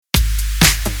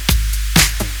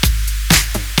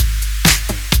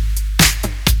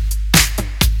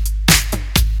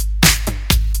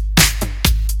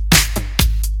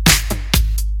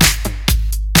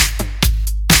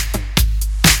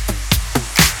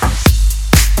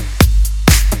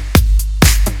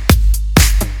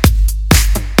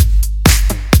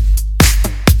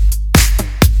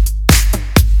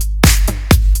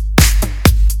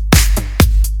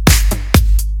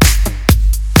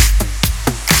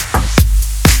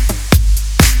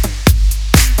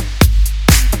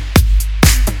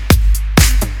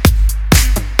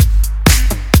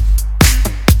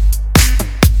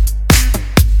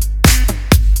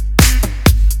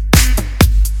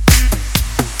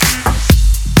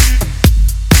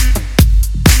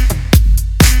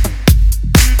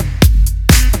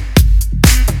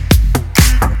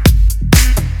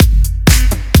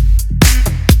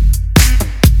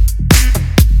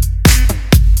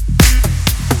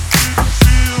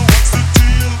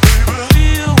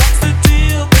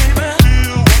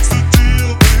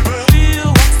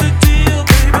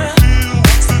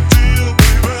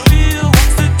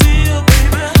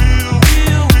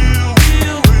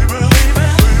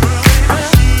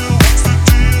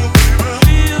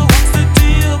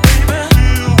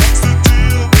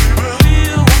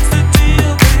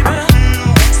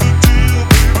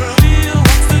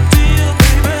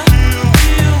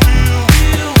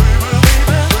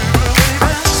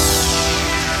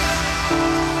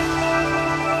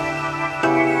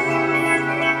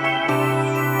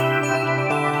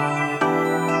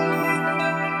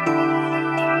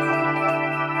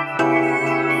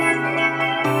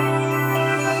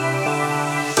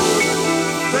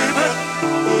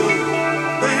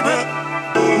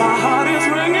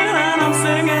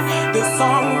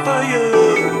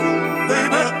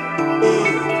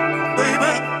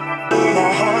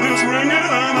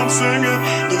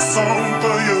song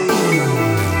for you,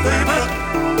 baby,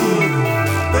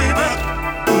 baby.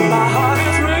 My heart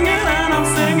is ringing and I'm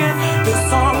singing this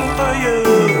song for you,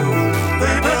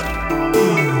 baby,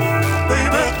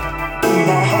 baby.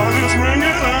 My heart is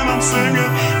ringing and I'm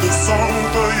singing this song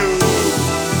for you,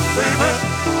 baby,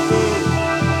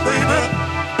 baby.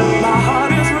 My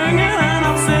heart is ringing and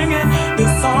I'm singing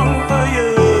this song for you,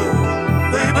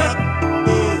 baby,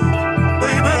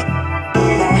 baby.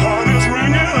 My heart is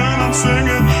ringing and I'm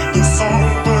singing this song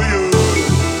for you,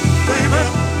 baby,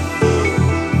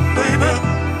 baby,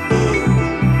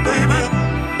 baby, baby,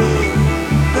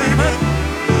 baby,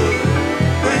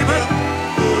 baby, baby.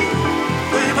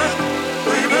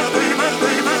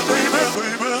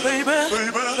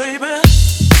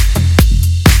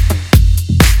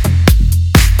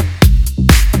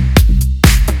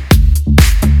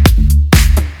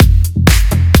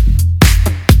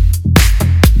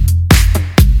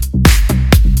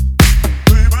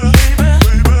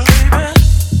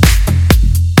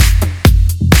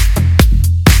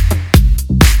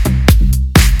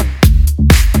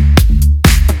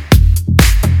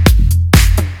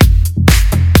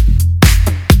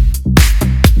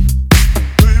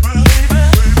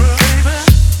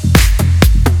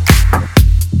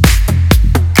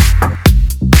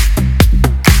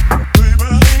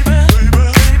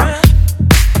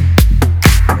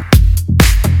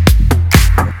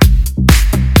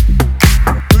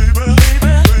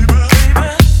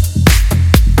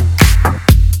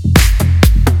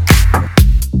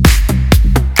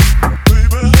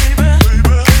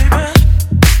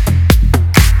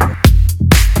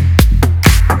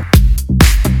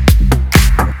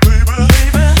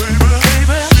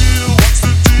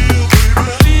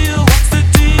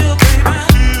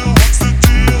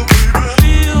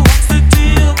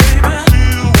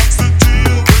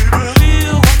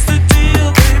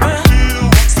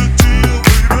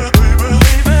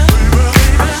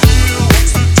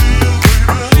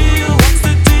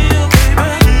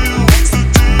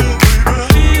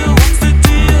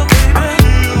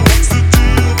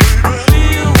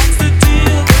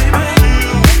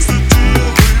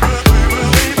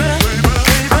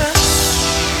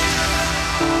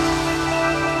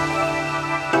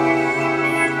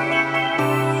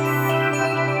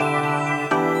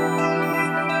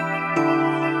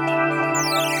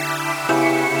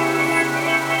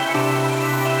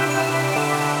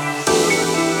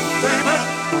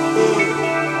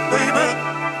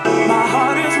 my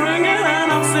heart is ringing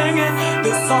and I'm singing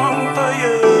this song for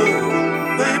you,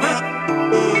 Baby,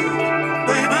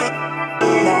 baby,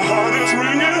 my heart is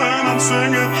ringing and I'm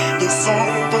singing this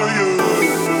song for you,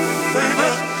 baby,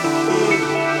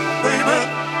 baby.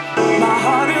 my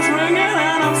heart is ringing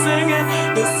and I'm singing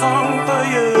this song for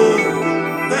you,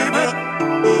 Baby,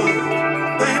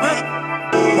 baby,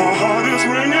 my heart is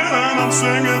ringing and I'm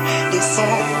singing this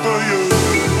song for you.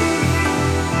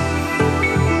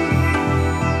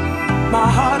 my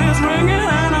heart is ringing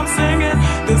and I'm singing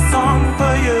this song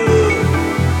for you,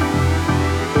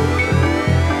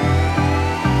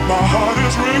 My heart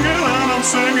is ringing and I'm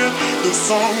singing this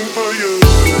song for you.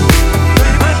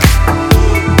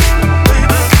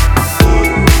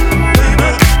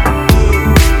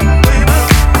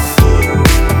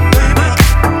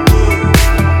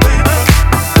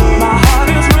 my heart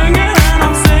is ringing and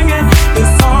I'm singing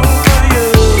this song for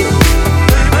you,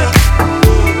 My heart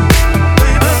is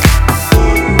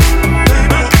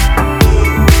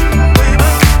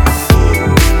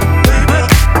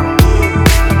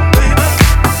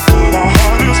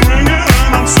ringing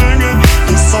and I'm singing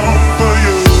this song for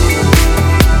you.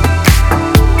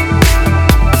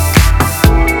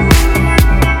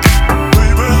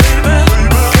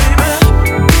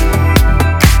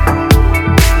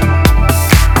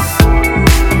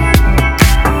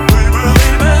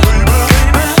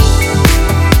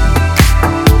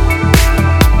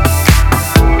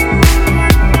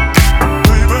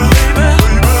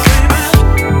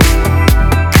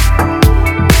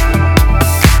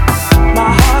 my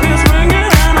heart is ringing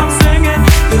and I'm singing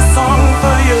this song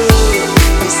for you,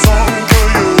 This song for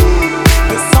you,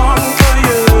 this song for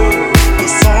you,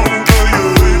 this song for you,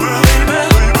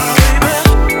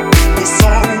 this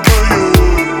song for you,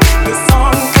 this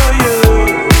song for you,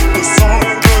 this song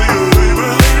for you,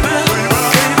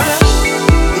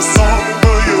 this song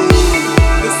for you,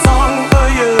 this song for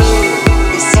you,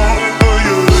 this song for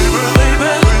you,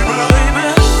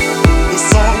 this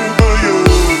song for you.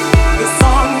 this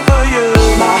song for you.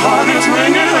 My heart is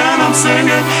ringing and I'm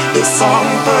singing this song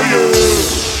for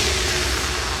you.